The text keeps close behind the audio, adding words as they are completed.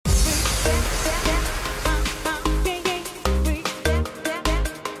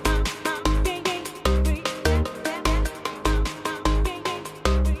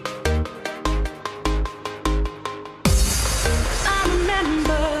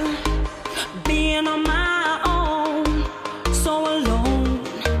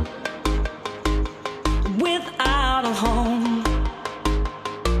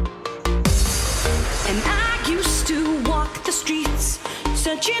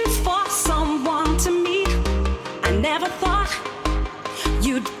searching for someone to meet. I never thought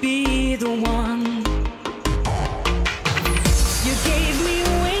you'd be the one. You gave me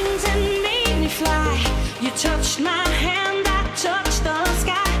wings and made me fly. You touched my hand, I touched the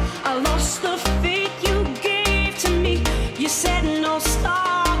sky. I lost the faith you gave to me. You said no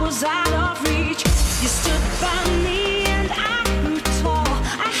star was out of reach. You stood by me and I grew tall.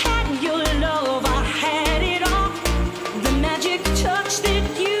 I had your love, I had it all. The magic touch that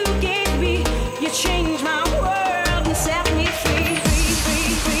you gave me, you changed my world and set me free.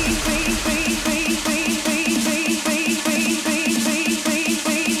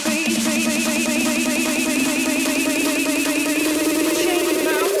 Changed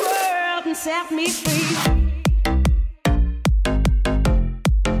my world and set me free.